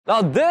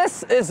Now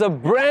this is a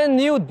brand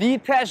new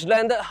detached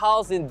landed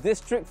house in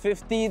District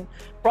 15.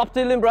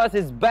 PropertyLimBrothers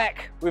is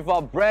back with our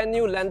brand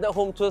new landed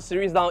home tour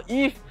series. Now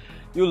if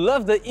you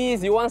love the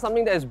ease, you want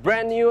something that is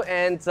brand new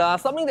and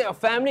something that your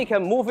family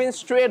can move in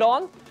straight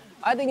on,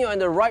 I think you're in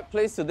the right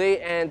place today,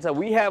 and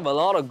we have a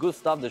lot of good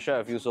stuff to share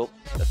with you, so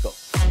let's go.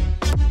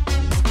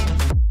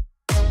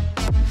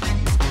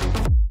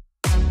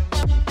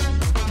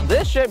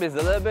 This shape is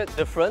a little bit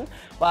different,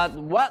 but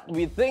what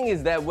we think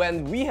is that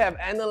when we have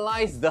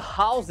analyzed the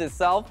house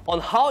itself on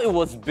how it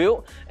was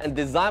built and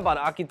designed by the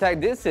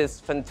architect, this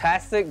is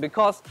fantastic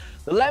because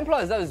the land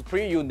plot itself is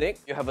pretty unique.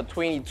 You have a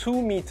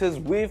 22 meters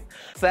width,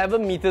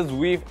 7 meters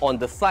width on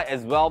the side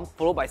as well,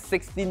 followed by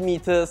 16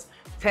 meters,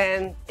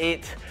 10,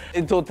 8.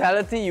 In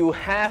totality, you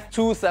have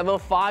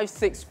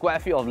 2,756 square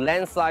feet of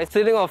land size,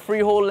 sitting on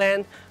freehold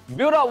land.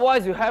 Build-up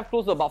wise, you have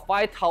close to about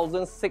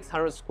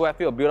 5,600 square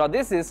feet of build-up.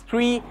 This is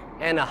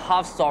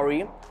 3.5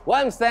 story. What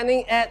I'm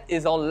standing at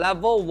is on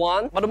level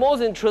 1. But the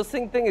most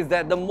interesting thing is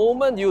that the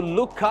moment you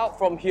look out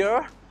from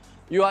here,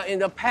 you are in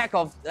the pack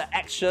of the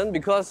action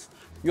because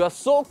you are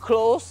so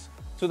close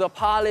to the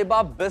Paya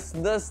Lebar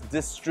Business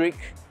District.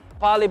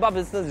 Paya Lebar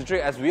Business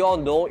District, as we all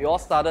know, it all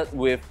started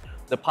with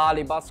the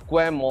Paya Lebar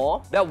Square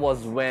Mall. That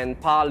was when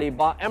Paya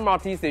Lebar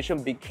MRT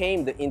station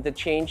became the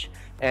interchange,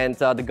 and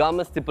the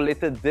government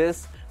stipulated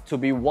this to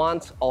be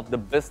one of the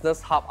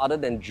business hub other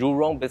than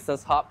Jurong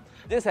Business Hub.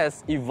 This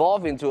has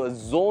evolved into a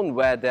zone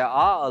where there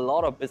are a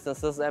lot of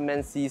businesses,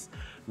 MNCs,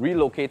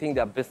 relocating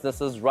their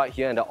businesses right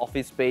here in the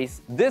office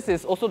space. This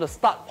is also the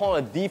start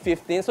point of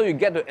D15, so you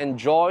get to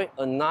enjoy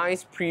a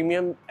nice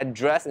premium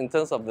address in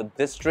terms of the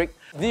district.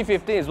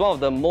 D15 is one of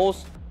the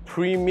most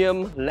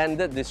premium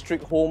landed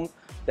district home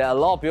that a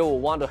lot of people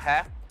will want to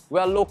have. We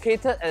are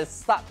located at the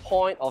start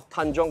point of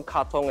Tanjong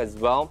Katong as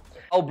well.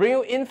 I'll bring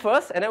you in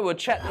first and then we'll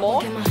chat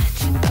more.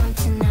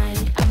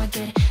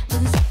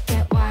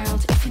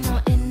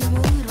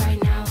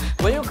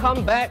 When you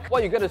come back,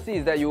 what you get to see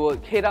is that you will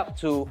head up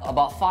to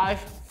about 5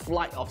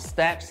 flights of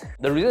steps.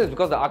 The reason is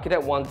because the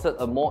architect wanted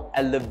a more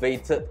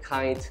elevated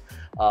kind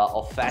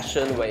of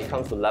fashion when it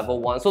comes to level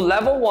 1. So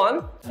level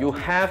 1, you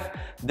have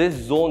this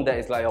zone that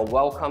is like a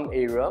welcome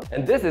area,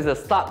 and this is the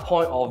start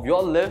point of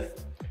your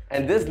lift,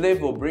 and this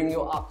lift will bring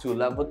you up to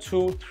level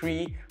 2,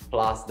 3,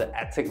 plus the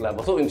attic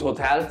level. So in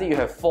totality, you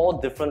have 4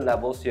 different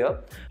levels here.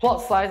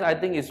 Plot size, I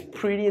think, is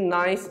pretty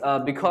nice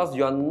because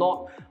you're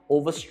not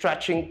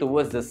overstretching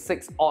towards the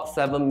 6 odd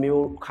 7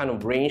 mil kind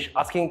of range.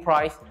 Asking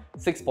price,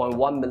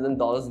 $6.1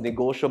 million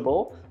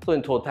negotiable. So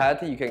in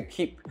totality, you can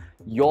keep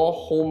your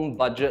home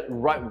budget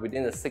right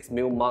within the 6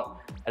 mil mark,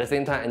 at the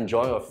same time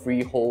enjoying a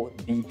freehold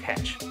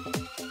detached.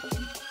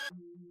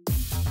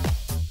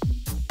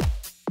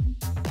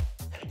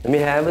 Let me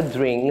have a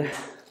drink.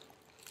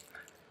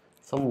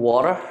 Some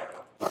water.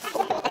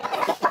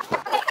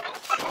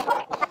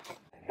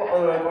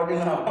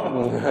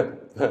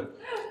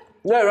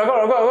 Yeah,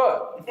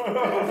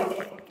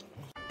 record.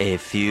 A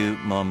few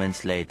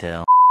moments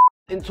later.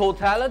 In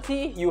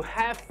totality, you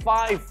have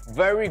 5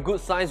 very good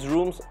sized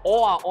rooms.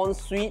 All are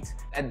ensuite,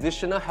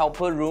 additional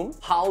helper room,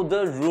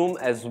 powder room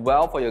as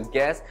well for your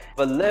guests.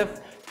 A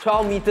lift,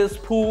 12 meters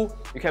pool.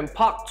 You can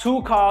park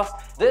 2 cars.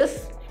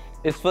 This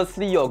is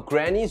firstly your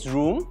granny's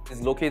room.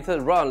 It's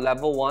located right on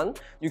level 1.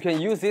 You can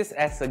use this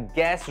as a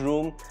guest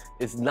room.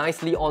 It's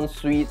nicely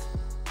ensuite.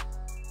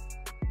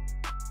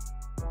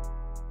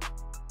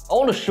 I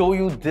want to show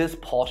you this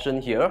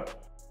portion here.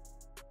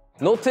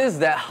 Notice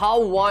that how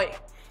wide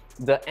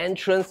the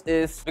entrance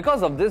is.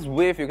 Because of this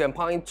width, you can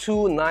park in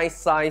 2 nice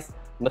sized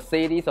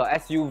Mercedes or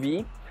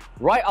SUV.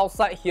 Right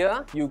outside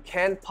here, you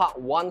can park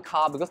 1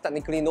 car because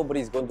technically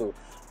nobody is going to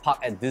park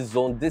at this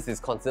zone. This is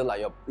considered like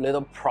your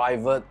little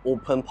private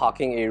open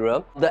parking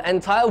area. The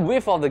entire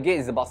width of the gate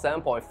is about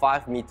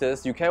 7.5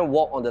 meters. You can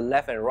walk on the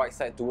left and right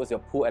side towards your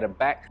pool at the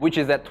back, which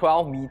is at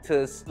 12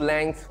 meters.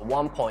 Length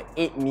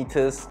 1.8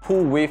 meters.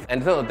 Pool width,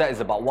 and in terms of that,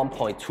 is about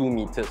 1.2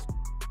 meters.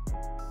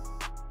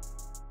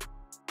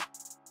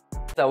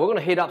 So we're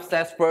gonna head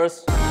upstairs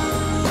first.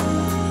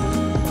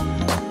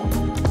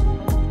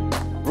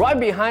 Right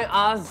behind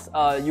us,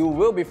 you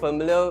will be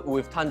familiar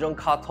with Tanjong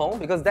Katong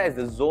because that is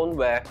the zone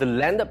where the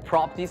landed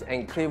properties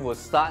enclave will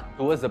start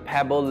towards the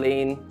Pebble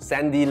Lane,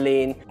 Sandy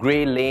Lane,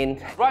 Grey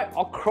Lane. Right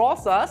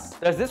across us,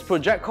 there's this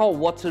project called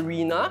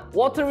Waterina.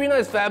 Waterina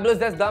is fabulous.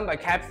 That's done by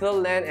Capital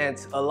Land, and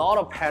a lot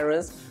of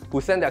parents who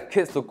send their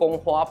kids to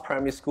Konghua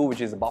Primary School, which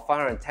is about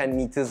 510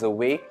 meters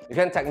away. You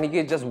can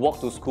technically just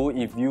walk to school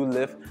if you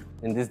live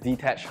in this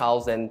detached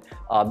house, and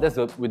that's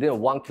within a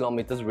 1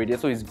 kilometer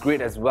radius, so it's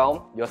great as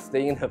well. You're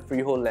staying in a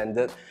freehold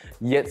landed,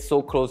 yet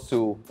so close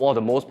to one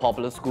of the most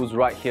popular schools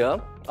right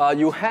here.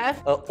 You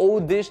have an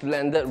oldish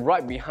landed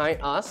right behind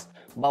us,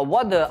 but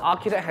what the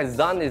architect has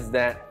done is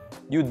that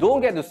you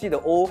don't get to see the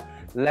old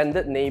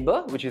landed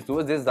neighbour, which is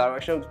towards this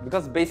direction,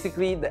 because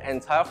basically the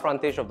entire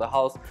frontage of the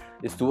house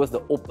is towards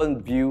the open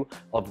view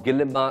of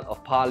Guillemard,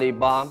 of Paya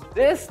Lebar.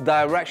 This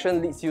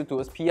direction leads you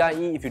towards PIE.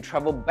 If you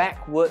travel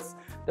backwards,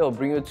 That will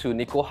bring you to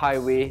Nico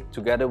Highway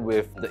together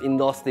with the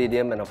indoor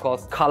stadium and of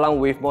course Kallang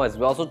Wave Mall as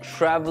well. So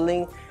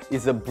traveling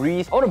is a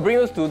breeze. I want to bring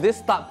us to this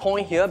start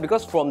point here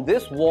because from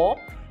this wall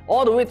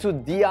all the way to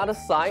the other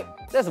side,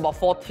 that's about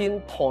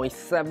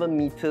 14.7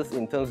 meters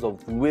in terms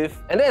of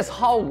width. And that is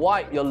how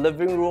wide your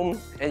living room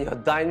and your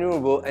dining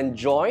room will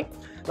enjoy.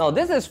 Now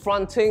this is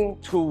fronting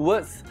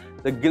towards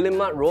the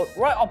Guillemard Road.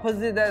 Right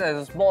opposite that,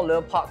 there's a small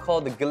little park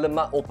called the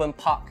Guillemard Open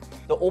Park.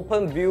 The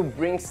open view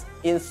brings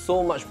in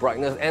so much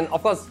brightness. And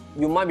of course,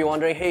 you might be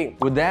wondering, hey,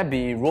 would there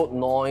be road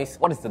noise?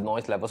 What is the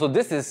noise level? So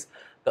this is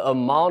the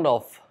amount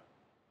of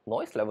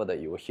noise level that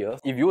you will hear.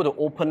 If you were to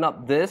open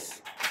up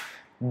this,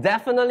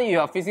 definitely you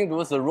are facing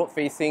towards the road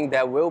facing,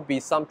 there will be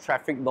some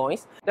traffic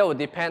noise. That will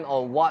depend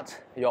on what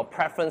your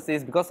preference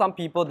is because some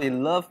people, they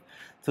love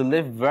to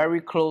live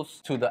very close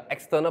to the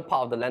external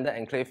part of the landed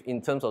enclave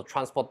in terms of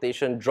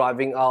transportation,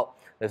 driving out,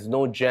 there's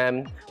no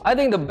jam. I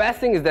think the best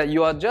thing is that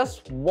you are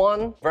just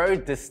one very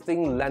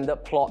distinct landed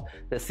plot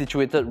that's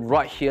situated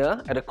right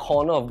here at the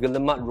corner of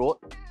Guillemard Road.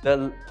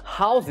 The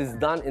house is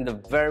done in the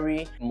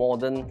very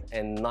modern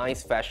and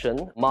nice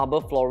fashion.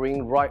 Marble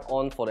flooring right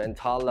on for the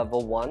entire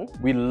level 1.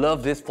 We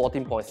love this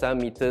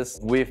 14.7 meters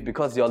width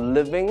because you're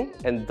living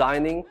and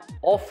dining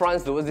all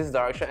fronts towards this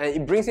direction and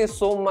it brings in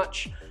so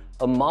much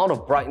amount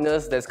of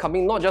brightness that's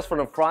coming not just from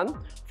the front,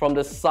 from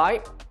the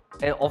side,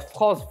 and of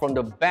course from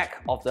the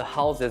back of the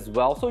house as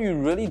well. So you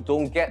really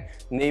don't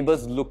get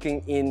neighbours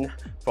looking in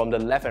from the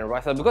left and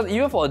right side because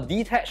even for a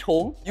detached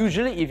home,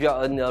 usually if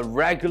you're in a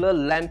regular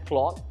land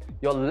plot,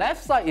 your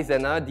left side is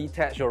another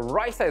detached, your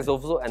right side is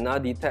also another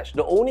detached.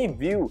 The only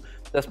view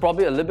that's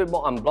probably a little bit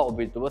more unblocked will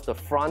be towards the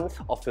front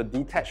of your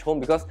detached home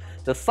because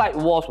the side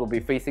walls will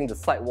be facing the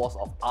side walls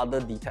of other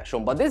detached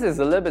homes. But this is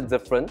a little bit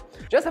different.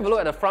 Just have a look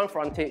at the front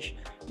frontage.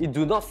 You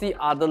do not see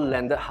other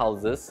landed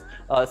houses.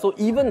 So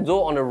even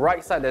though on the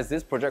right side there's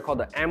this project called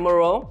the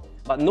Emerald,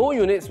 but no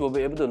units will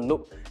be able to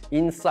look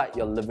inside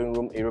your living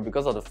room area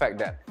because of the fact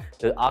that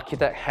the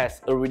architect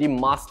has already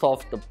masked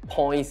off the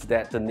points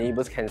that the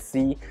neighbours can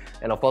see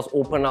and of course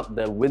open up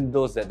the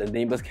windows that the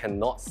neighbours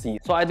cannot see.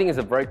 So I think it's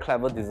a very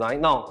clever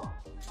design. Now,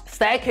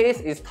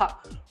 staircase is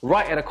tucked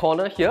right at the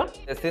corner here.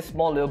 There's this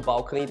small little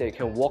balcony that you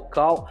can walk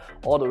out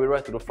all the way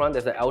right to the front.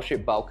 There's an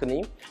L-shaped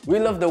balcony. We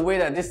love the way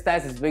that this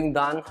stairs is being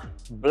done.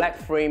 Black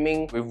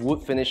framing with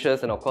wood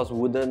finishes and of course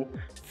wooden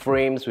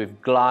frames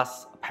with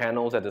glass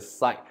panels at the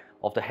side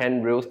of the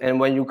handrails. And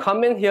when you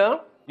come in here,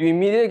 you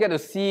immediately get to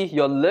see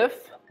your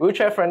lift,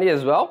 wheelchair friendly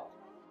as well.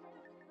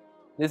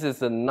 This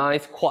is a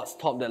nice quartz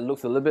top that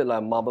looks a little bit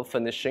like marble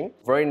finishing.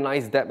 Very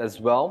nice depth as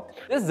well.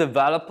 This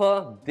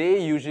developer, they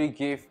usually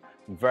give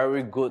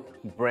very good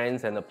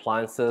brands and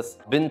appliances.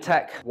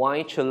 Bintech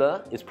wine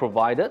chiller is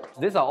provided.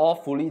 These are all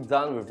fully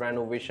done with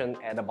renovation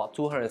at about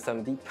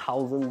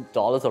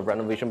 $270,000 of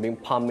renovation being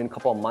pumped in a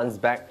couple of months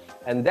back.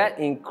 And that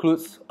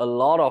includes a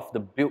lot of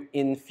the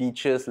built-in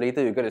features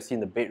later you're going to see in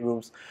the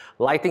bedrooms.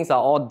 Lightings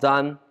are all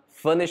done.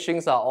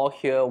 Furnishings are all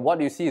here. What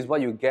you see is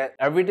what you get.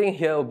 Everything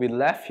here will be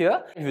left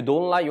here. If you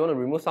don't like, you want to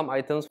remove some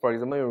items. For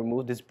example, you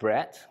remove this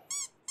bread.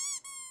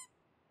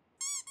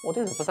 Oh,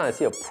 this is the first time I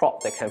see a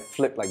prop that can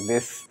flip like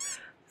this.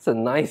 It's a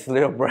nice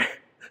little bread.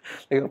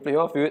 You want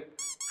to feel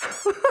it?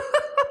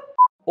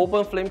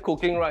 Open flame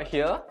cooking right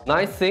here.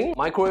 Nice sink.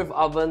 Microwave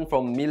oven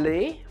from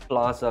Miele,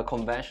 plus a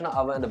conventional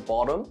oven at the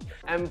bottom.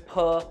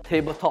 Ample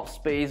tabletop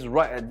space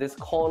right at this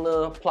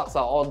corner. Plugs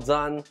are all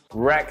done.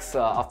 Racks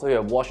after you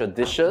have washed your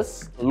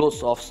dishes.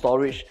 Loads of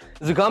storage.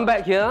 As you come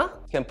back here,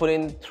 you can put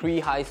in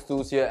 3 high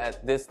stools here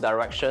at this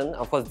direction.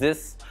 Of course,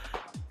 this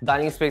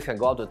dining space can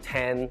go up to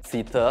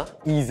 10-seater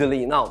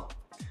easily. Now,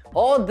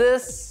 all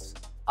this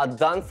are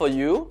done for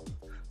you.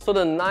 So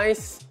the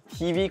nice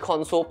TV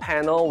console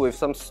panel with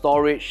some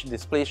storage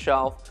display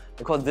shelf,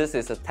 because this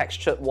is a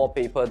textured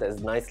wallpaper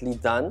that's nicely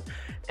done.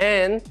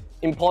 And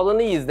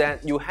importantly is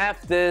that you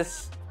have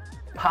this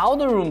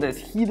powder room that's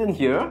hidden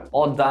here,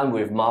 all done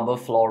with marble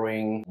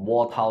flooring,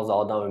 wall tiles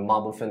all done with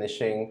marble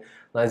finishing,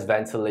 nice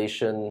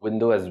ventilation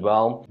window as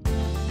well.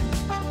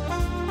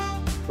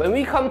 When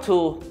we come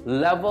to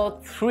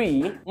level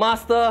 3,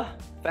 master,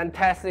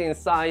 fantastic in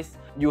size.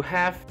 You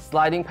have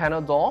sliding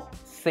panel door,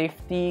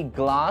 safety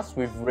glass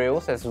with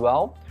rails as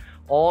well.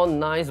 All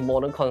nice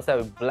modern concept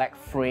with black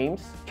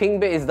frames. King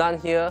bed is done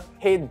here.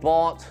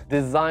 Headboard,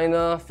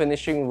 designer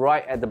finishing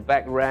right at the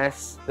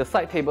backrest. The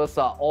side tables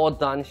are all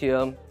done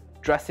here.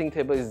 Dressing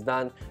table is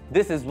done.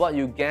 This is what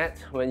you get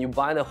when you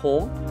buy the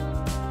home.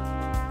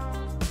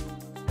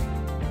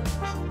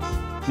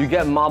 You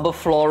get marble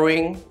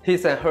flooring,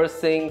 his and her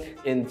sink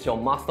into your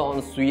master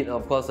ensuite, and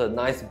of course a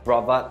nice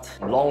bravate,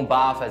 long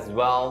bath as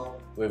well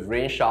with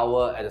rain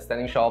shower at the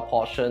standing shower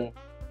portion.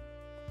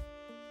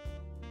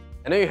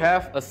 And then you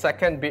have a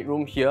second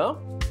bedroom here.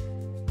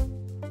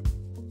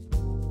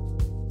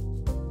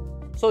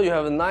 So you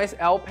have a nice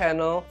L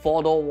panel,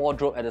 4-door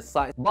wardrobe at the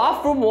side.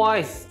 Bathroom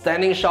wise,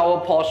 standing shower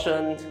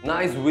portion,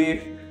 nice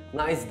width,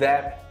 nice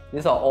depth.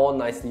 These are all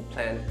nicely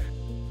planned.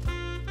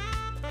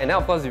 And now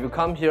of course, if you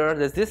come here,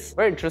 there's this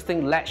very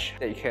interesting latch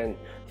that you can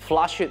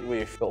flush it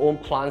with your own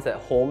plants at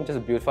home just to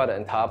beautify the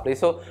entire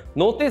place. So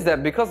notice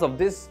that because of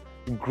this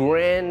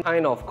grand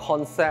kind of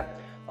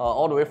concept,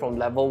 all the way from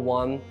level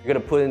 1, you're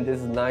gonna put in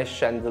this nice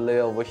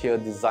chandelier over here,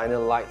 designer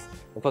lights.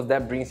 Of course,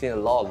 that brings in a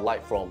lot of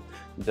light from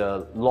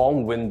the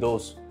long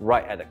windows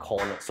right at the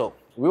corner. So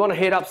we want to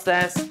head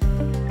upstairs.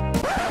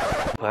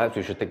 Perhaps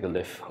we should take the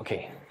lift.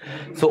 Okay.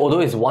 So although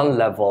it's one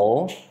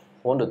level,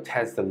 I want to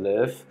test the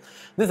lift.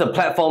 This is a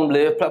platform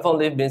lift. Platform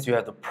lift means you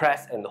have to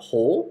press and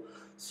hold.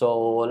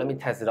 So let me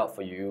test it out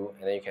for you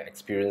and then you can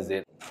experience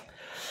it.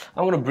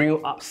 I'm going to bring you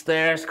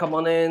upstairs. Come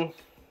on in.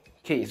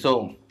 Okay,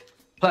 so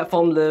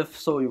platform lift.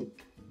 So you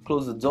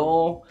close the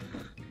door.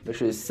 Make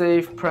sure it's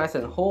safe. Press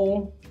and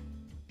hold.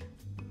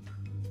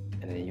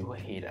 And then you will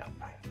head up.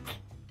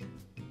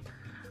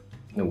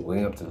 You're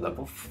going up to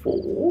level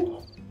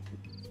 4.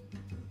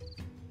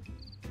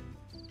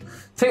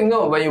 Take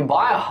note, when you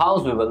buy a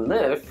house with a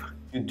lift,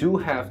 you do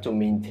have to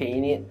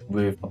maintain it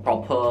with a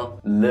proper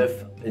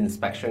lift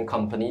inspection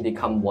company. They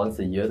come once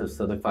a year to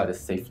certify the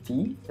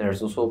safety.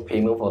 There's also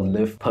payment for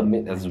lift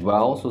permit as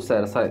well, so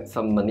set aside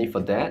some money for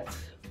that.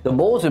 The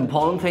most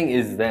important thing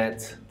is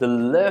that the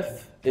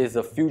lift is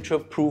a future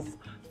proof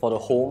for the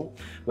home.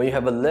 When you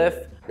have a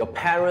lift, your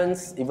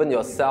parents, even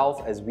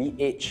yourself as we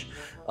age,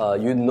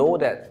 you know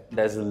that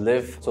there's a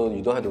lift, so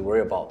you don't have to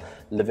worry about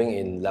living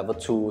in level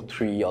 2,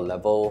 3 or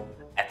level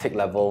attic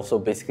level. So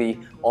basically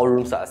all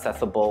rooms are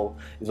accessible.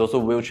 It's also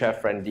wheelchair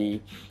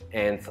friendly,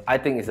 and I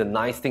think it's a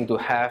nice thing to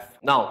have.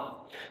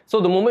 Now,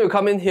 so the moment you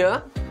come in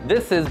here,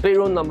 this is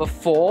bedroom number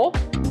 4.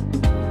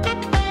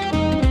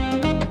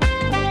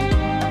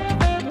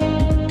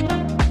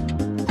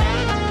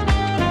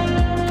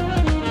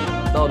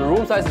 Now the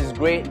room size is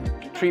great,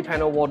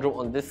 3-panel wardrobe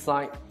on this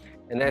side,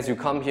 and as you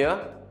come here,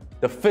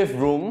 the 5th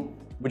room,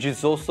 which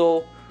is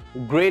also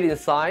great in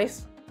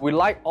size. We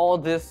like all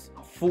this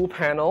full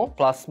panel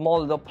plus small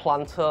little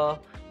planter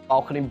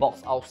balcony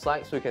box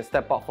outside so you can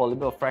step out for a little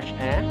bit of fresh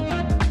air.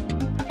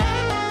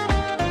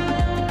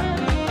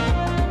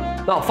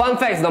 Now, fun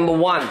facts number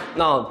 1.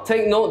 Now,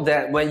 take note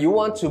that when you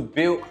want to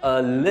build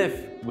a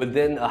lift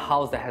within a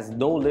house that has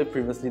no lift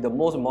previously, the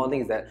most important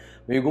thing is that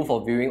when you go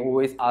for viewing,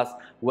 always ask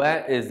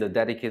where is the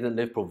dedicated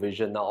lift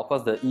provision. Now, of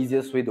course, the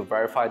easiest way to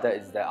verify that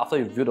is that after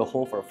you view the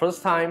home for the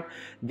first time,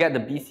 get the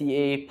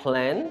BCA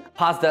plan,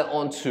 pass that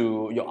on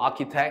to your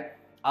architect,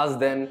 ask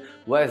them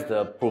where's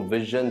the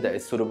provision that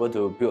is suitable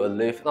to build a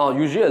lift. Now,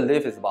 usually a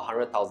lift is about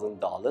 $100,000,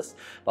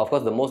 but of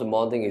course the most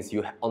important thing is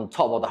you, on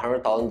top of the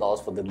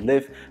 $100,000 for the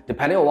lift,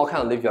 depending on what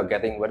kind of lift you're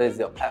getting, whether it's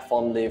a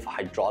platform lift,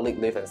 hydraulic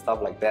lift and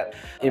stuff like that,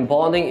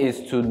 important thing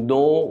is to know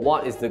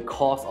what is the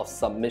cost of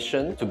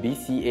submission to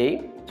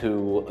BCA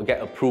to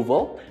get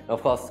approval. And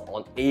of course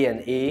on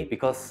A&A,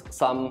 because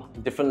some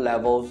different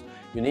levels,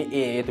 you need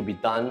A&A to be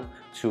done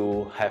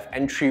to have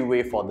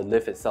entryway for the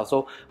lift itself.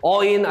 So all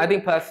in, I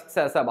think perhaps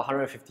set aside about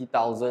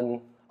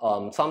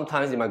 $150,000.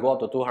 Sometimes it might go up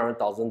to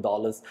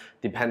 $200,000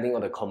 depending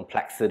on the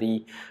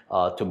complexity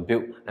to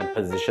build and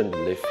position the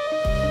lift.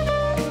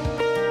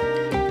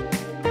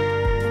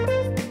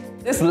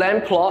 This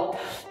land plot,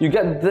 you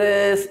get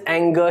this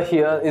angle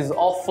here, is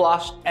all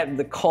flush at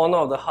the corner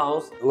of the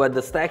house where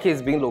the staircase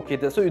is being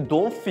located, so you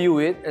don't feel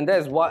it, and that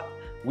is what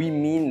we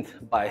mean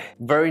by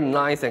very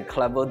nice and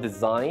clever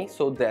design,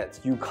 so that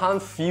you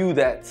can't feel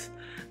that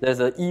there's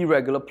an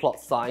irregular plot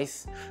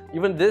size.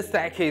 Even this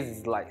staircase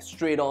is like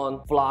straight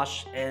on,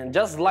 flush, and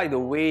just like the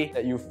way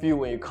that you feel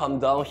when you come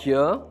down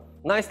here,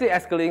 nicely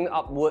escalating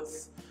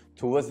upwards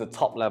towards the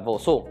top level.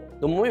 So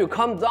the moment you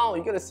come down,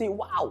 you get to see,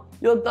 wow,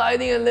 your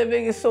dining and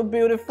living is so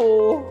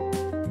beautiful.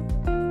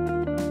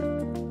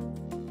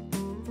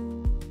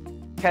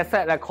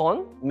 Cassette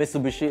aircon,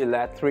 Mitsubishi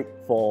Electric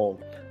for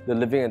the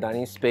living and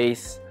dining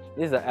space.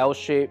 This is an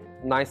L-shaped,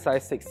 nice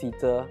size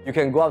 6-seater. You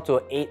can go up to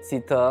an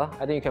 8-seater.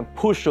 I think you can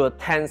push to a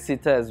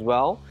 10-seater as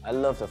well. I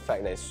love the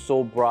fact that it's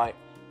so bright.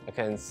 I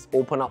can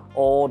open up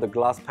all the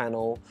glass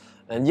panel,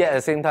 and yet at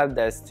the same time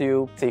there's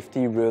still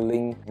safety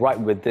railing right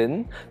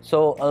within.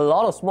 So a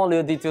lot of small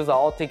little details are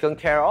all taken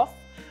care of.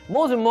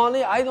 Most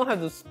importantly, I don't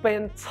have to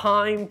spend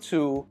time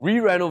to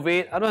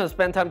re-renovate. I don't have to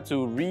spend time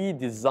to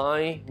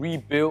redesign,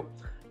 rebuild.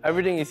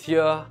 Everything is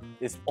here.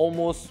 It's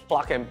almost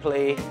plug and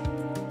play.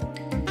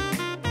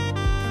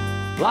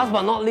 Last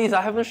but not least,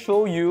 I haven't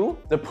shown you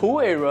the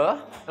pool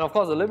area, and of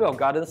course a little bit of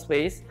garden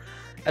space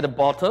at the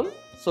bottom.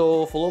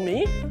 So follow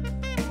me.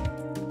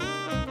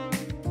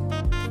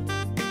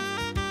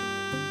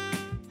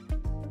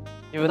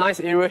 You have a nice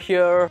area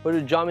here where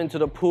you jump into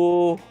the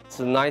pool. It's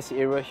a nice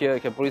area here.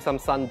 You can put in some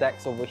sun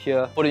decks over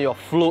here. Put in your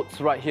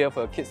floats right here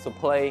for your kids to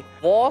play.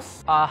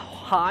 Walls are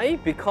high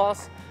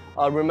because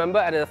remember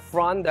at the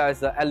front there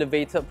is the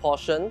elevated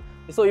portion.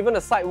 So even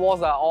the side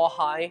walls are all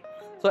high.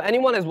 So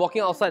anyone that's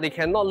walking outside, they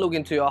cannot look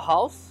into your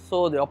house.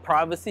 So your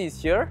privacy is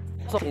here.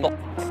 So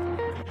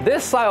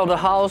this side of the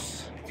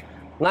house,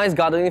 nice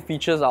gardening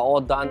features are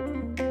all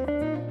done.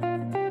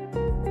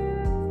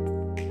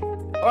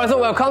 Alright,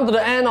 so we've come to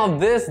the end of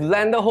this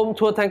landed home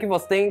tour. Thank you for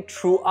staying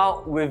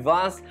throughout with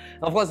us.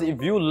 And of course,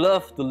 if you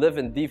love to live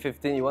in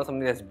D15, you want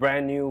something that's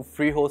brand new,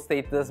 freehold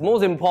status,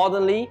 most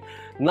importantly,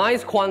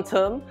 nice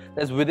quantum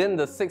that's within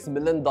the $6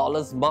 million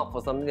mark for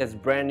something that's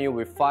brand new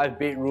with 5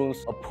 bedrooms,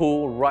 a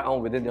pool right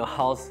on within your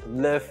house,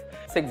 lift,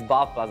 6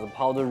 bath plus a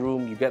powder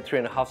room, you get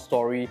 3.5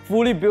 story,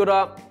 fully built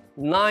up,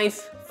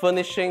 nice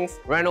furnishings,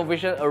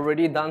 renovation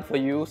already done for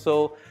you.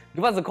 So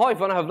give us a call if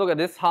you want to have a look at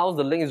this house.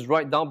 The link is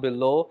right down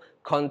below.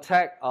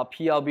 Contact our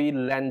PLB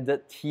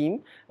landed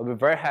team. We'll be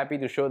very happy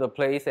to show the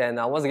place. And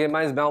once again,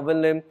 my name is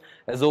Melvin Lim.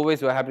 As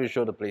always, we're happy to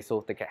show the place.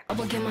 So take care.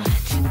 Look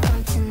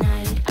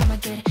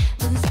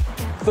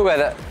at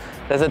that.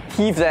 There's a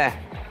thief there.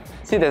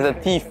 See, there's a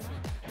thief.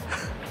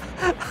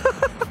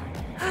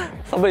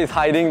 Somebody's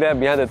hiding there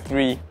behind the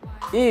tree.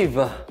 If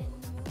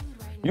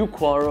you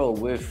quarrel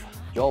with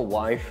your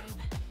wife,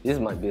 this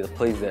might be the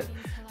place that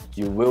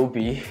you will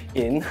be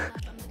in.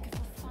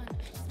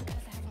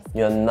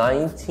 You're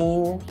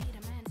 19.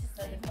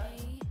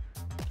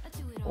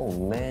 Oh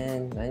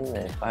man,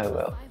 1995,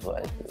 well, so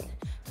I think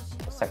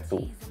Sec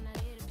 2.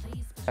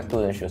 Sec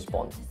 2 then she was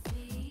born.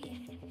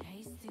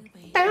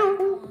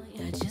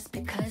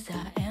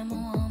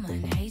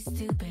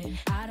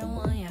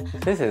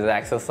 This is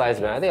exercise,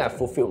 man. I think I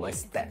fulfilled my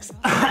steps.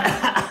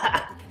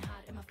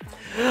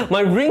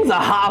 My rings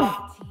are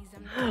half.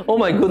 Oh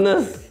my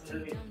goodness.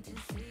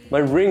 My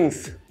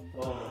rings.